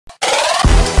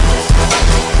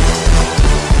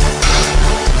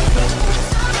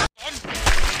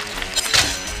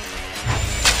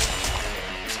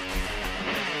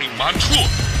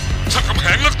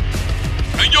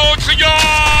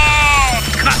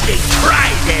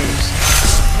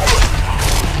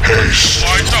haste.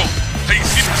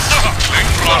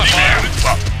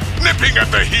 Nipping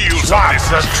at the heels of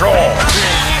this troll.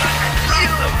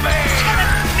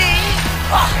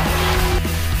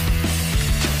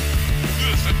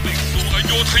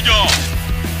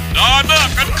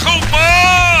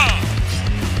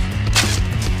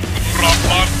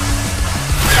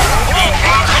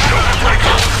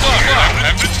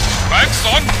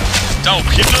เจ้า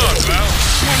พิเลิศแล้ว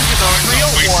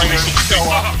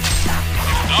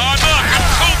ดาหน้ากัน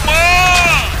เข้ามา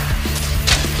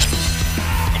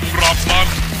กำราบมัน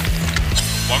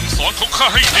ฟังสอนของข้า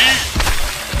ให้ดี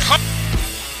ครับ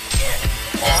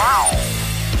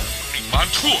ไอ้มาร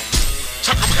ชั่ว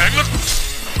ชักกำแหงแล้ว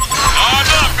ดาห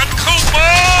น้ากันเข้ามา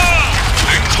เ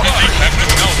ล็งเข้าไอ้แหงนั้น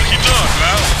เจ้าพิเลิศแ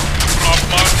ล้วกำราบ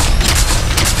มัน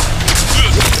เพื่อ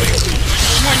สันติสุข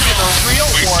ไม่สู่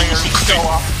สุขติ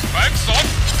แฝงสอน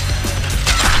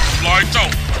ลายเจ้า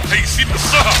ให้สิ้น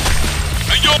ซาก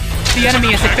นายก The enemy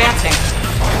is advancing.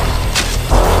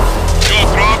 ยอด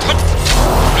ราทัพ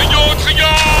นายกทย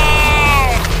า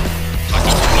ถ้าจ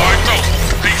ะทำลายเจ้า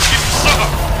ให้สิ้นซาก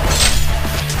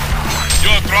ย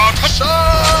อดราทัพ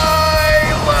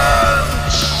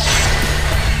Silence.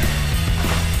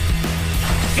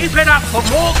 Keep it up for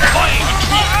more coins.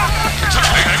 ชัก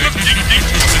แหงแล้วยิง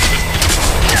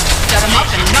Set him up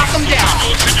and knock him down. โย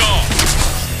ธยา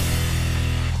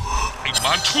ไอ้ม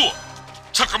ารชั่ว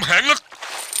ชักกำแหงแล้ว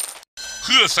เ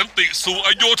พื่อสันติสู่อ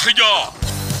โยธยา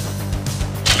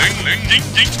เล็ง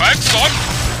ยิงแฝงสอน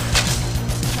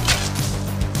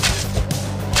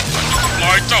ทำล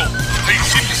ายเจ้าให้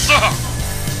สิ้นซาก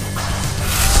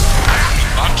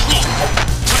มารชั่ว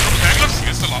ชักกำแหงและเสี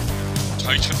ยสละ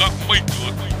ชัยชนะไม่เกิ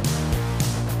ด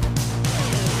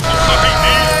ข้าให้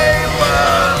ดี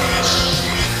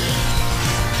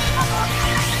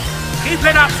Keep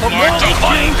it up for more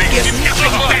coins. Give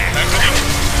nothing back.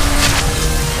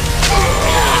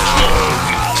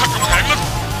 ชักกำแหงแล้ว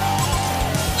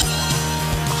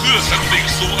เพื่อสันติ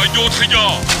สู่อโยธยา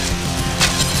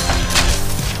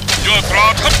ยอดรา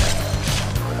ทัพ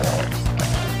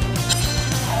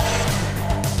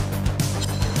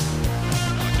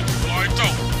จะทำลายเจ้า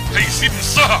ให้สิ้น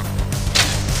ซาก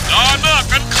ดาหน้า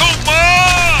กันเข้ามา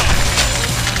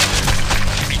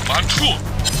ไอ้มารชั่ว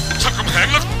ชักกำแหง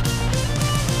แล้ว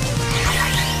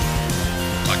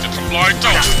ข้าจะทำลายเจ้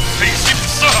าให้สิ้น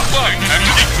ซากได้แหง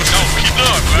ยิ่งกว่าเจ้าพิน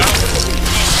าศแล้ว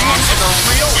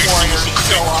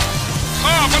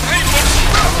ข้ามันให้หมด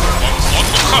ฟังสอน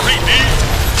ของข้าให้ดี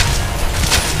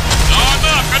ดาห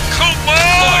น้ากันเข้ามา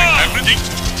แหงยิ่ง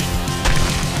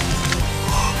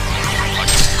ข้า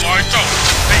จะทำลายเจ้า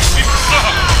ให้สิ้นซา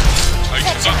กใช้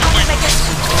ชนะไม่ได้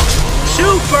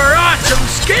Super awesome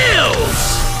skills.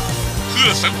 เพื่อ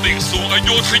สันติสู่อโย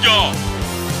ธยา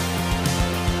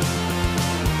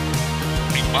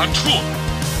ไอ้มารชั่ว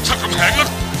ชักกำแหงแล้ว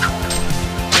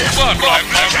บ้านแหลม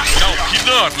แล้วเจ้าพิ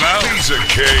นาศแล้ว Piece of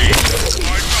cake. ไ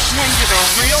ม่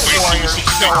สู่สุข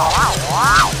ติ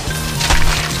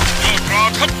ยอดรา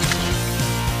ทัพ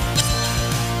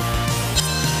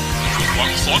หวั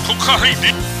งสอนของข้าให้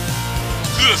ดี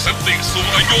เพื่อสันติสู่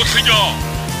อโยธยา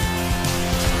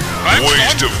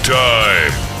Waste of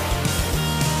time.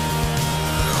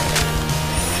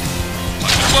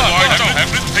 บ้านแหลม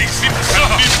ให้สิ้นซา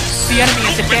ก The enemy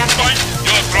is advancing. ย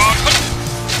อดราทัพ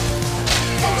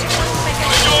อ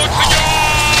โยธยา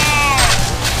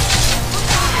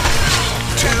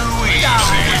Too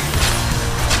easy.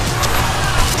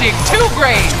 Dig 2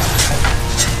 graves.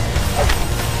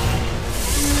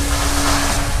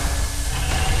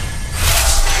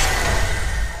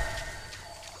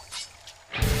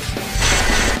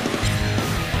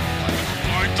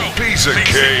 Piece of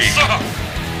cake.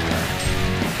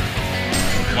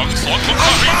 หวังสอนของข้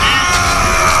าให้ดี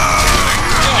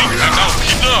ยิ่งแต่เจ้า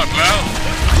พินาศแล้ว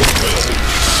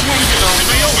ไม่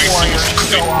สู่สุข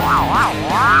ติ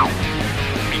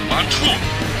ไอ้มารชั่ว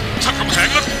ชักกำแหง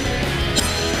แล้ว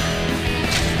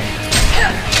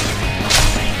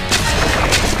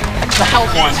The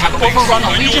Hellborn have overrun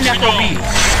the Legion FOB.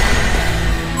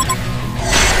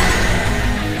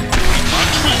 มาร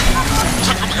ชั่ว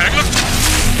ชักกำแหงแล้ว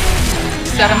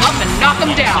Set him up and knock him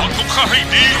สอน down. ของข้าให้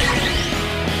ดี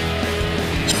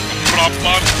ปราบ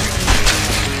มัน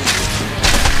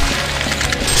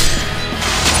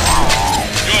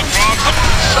ยอดราทัพ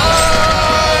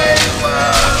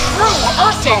True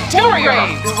Ursa warrior.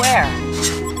 Beware.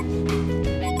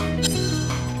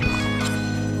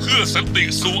 เพื่อสันติ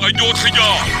สู่อโยธยา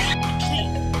ชั่ว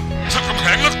ชักกำแห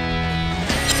งแล้ว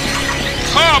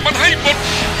ฆ่ามันให้หมด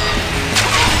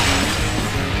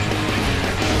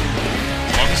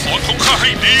ฟังสอนของข้าใ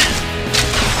ห้ดี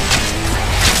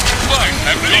ไม่แ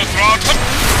ห่งยอดราทัพ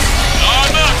ดา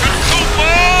หน้ากัน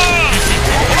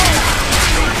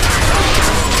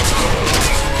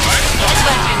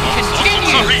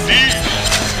ให้ดี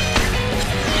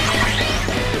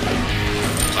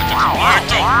ข้าจะทำลาย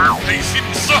เจ้าให้สิ้น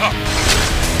ซาก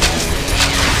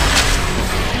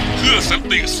เพื่อสัน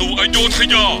ติสู่อโยธ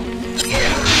ยา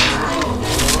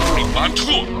ไอ้มาร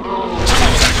ชั่วฉันเอา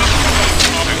ใส่กระสุน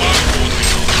มาไปมาโยธ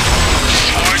ยาท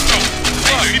ำลายเจ้า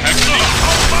ให้สิ้นซาก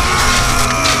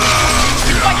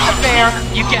Fight the bear,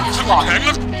 you get ฉัน slaughtered. แข็งแ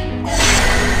ล้ว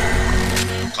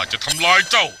ข้าจะทำลาย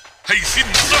เจ้าให้สิ้น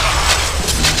ซาก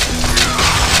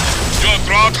ยอด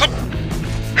ราทัพ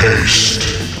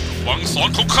หวังสอน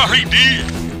ของข้าให้ดี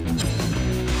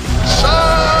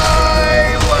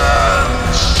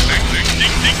เล็งๆ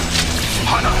ยิงๆ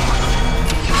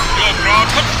ยอดรา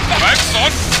ทัพแบกสอ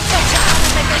น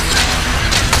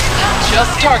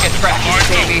Just target ทำลาย practice,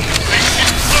 เจ้า baby. ให้สิ้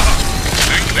นซากเ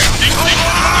ล็งๆยิงๆ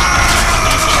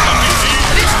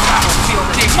This battlefield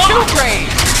is too great.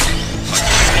 ข้าจ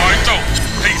ะทำลายเจ้า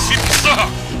ให้สิ้นซาก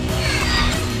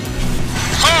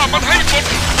ฆ่ามันให้หมด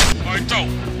ทำลายเจ้า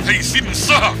ให้สิ้นซ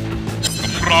ากก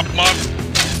ำราบมัน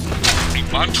ไอ้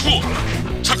มารชั่ว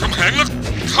ชักกำแหงแล้ว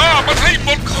ฆ่ามันให้หม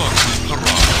ดข้าคือพระร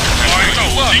าชทำลายเจ้า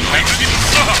ยิงให้สิ้น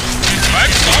ซากแบ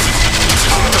กสอน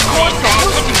Support the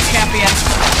losing champion.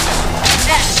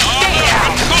 Stay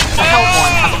down. The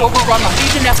Hellborn have overrun the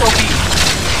Legion FOB.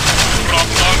 กำราบ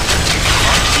มันม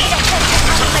ารชั่ว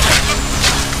ชักกำแหงแล้ว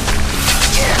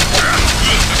เ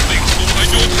พื่อสันติสู่อ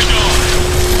โยธยา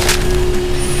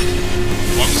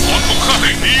หวังสอนของข้าใ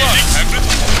ห้ดียิงแข็งนะ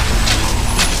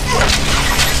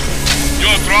ย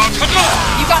อดราทัพ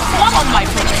You got one on my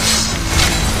front.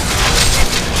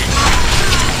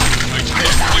 ให้ฉัน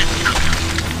ไม่ถึง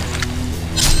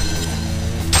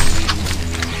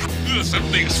เพื่อสัน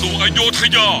ติสู่อโยธ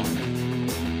ยา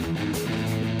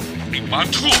ไอ้มาร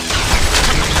ชั่ว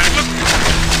ฉันกำแพงแล้ว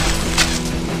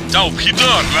เจ้าพิน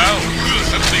าศแล้วเพื่อ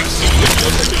สันติสู่อโย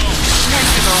ธยา When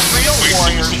do the real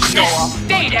warriors show up?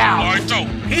 Stay ทำ down. ลายเจ้า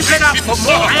He's been up for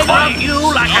more about you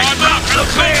like a drop of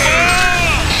bear.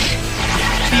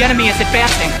 The enemy is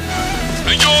advancing. อ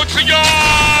โยธยา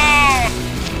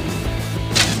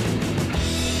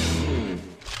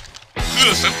เพื่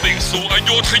อสันติสู่อโย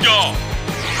ธยา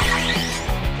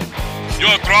ย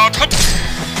อดราทัพ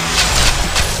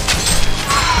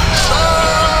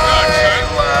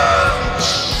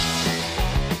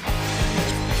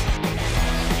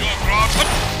ยอดราทัพ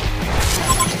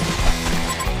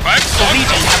แบกส The อน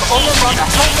Legion have overrun the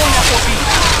Hellborn FOB.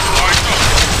 ลายเจ้า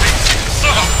ให้สิ้นซ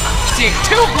าก Dig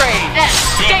too great.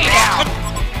 Stay down.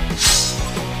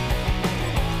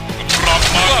 ปราบ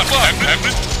มารแข็ง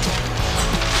ฤทธิ์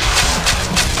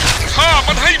ฆ่า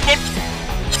มันให้หมด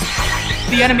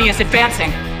The enemy is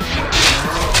advancing.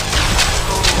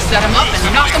 Set him up and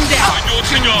knock him อ down. โย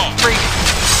ธยา Three.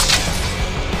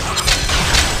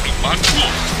 ไอ้มารชั่ว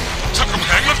ชักกำแพ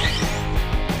งแล้ว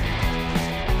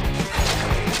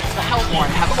The Hellborn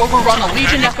have overrun the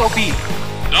Legion FOB.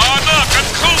 ด่าหน้ากัน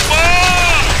เข้ามา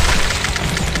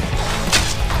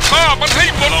ฆ่ามันให้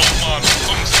หมดเรามา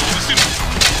ต้องสูญสิ้น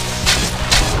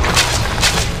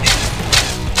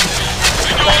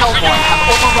The Hellborn have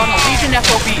overrun the Legion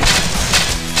FOB.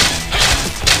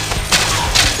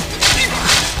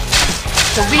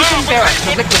 The Legion barracks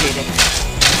are liquidated.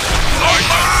 ลายเ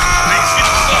จ้าให้สิ้น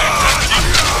ซากจริง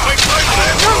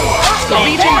The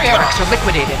Legion barracks are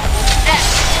liquidated.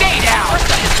 Stay down.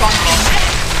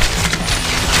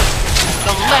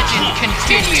 The legend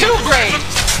continues. Too great.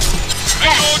 อ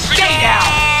โยธ Stay ยา down.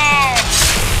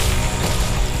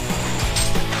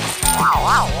 เ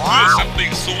พื่อสันติ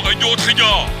สู่อโยธย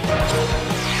า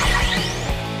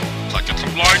ข้าจะท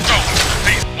ำลายเจ้าใ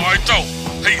ห้ลายเจ้า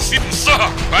ให้สิ้นซาก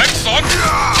แบกสอน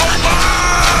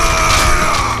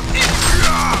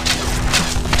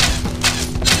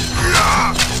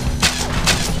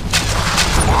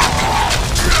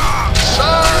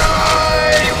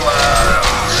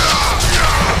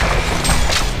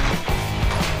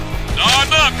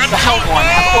The Hellborn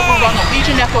have overrun the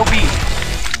Legion FOB.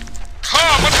 ฆ่า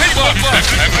มันให้หมด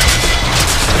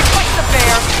Fight the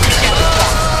bear, get the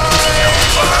swamp.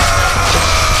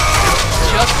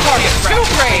 Just target too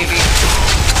brave.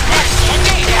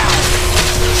 Stay down.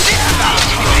 This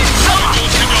battlefield is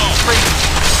not free.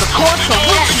 The course of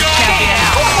Wilson's champion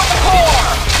now. For the core.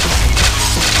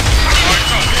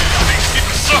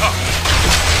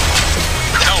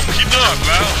 เจ้าพินาศแ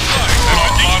ล้วแต่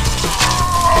มัน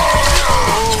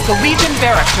The Legion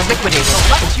barracks are liquidated.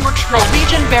 Select your troop. The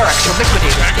Legion barracks are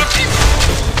liquidated. แข็งแล้ว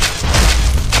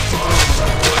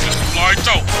เราจะทำลายเ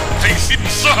จ้าให้สิ้น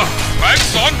ซากแบก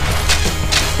สอน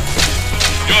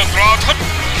ยอดราทัพ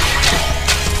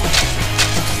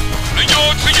อโย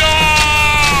ธยา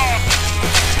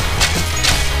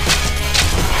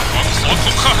หวังสอนข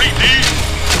องข้าให้ดี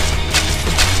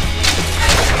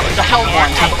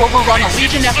Hellborn have overrun a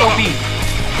Legion FOB.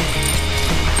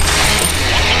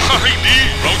 ข้าให้ดี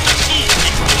เราจะสู้จ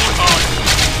นตัวตาย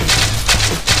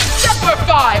Step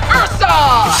 5,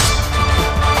 Ursa!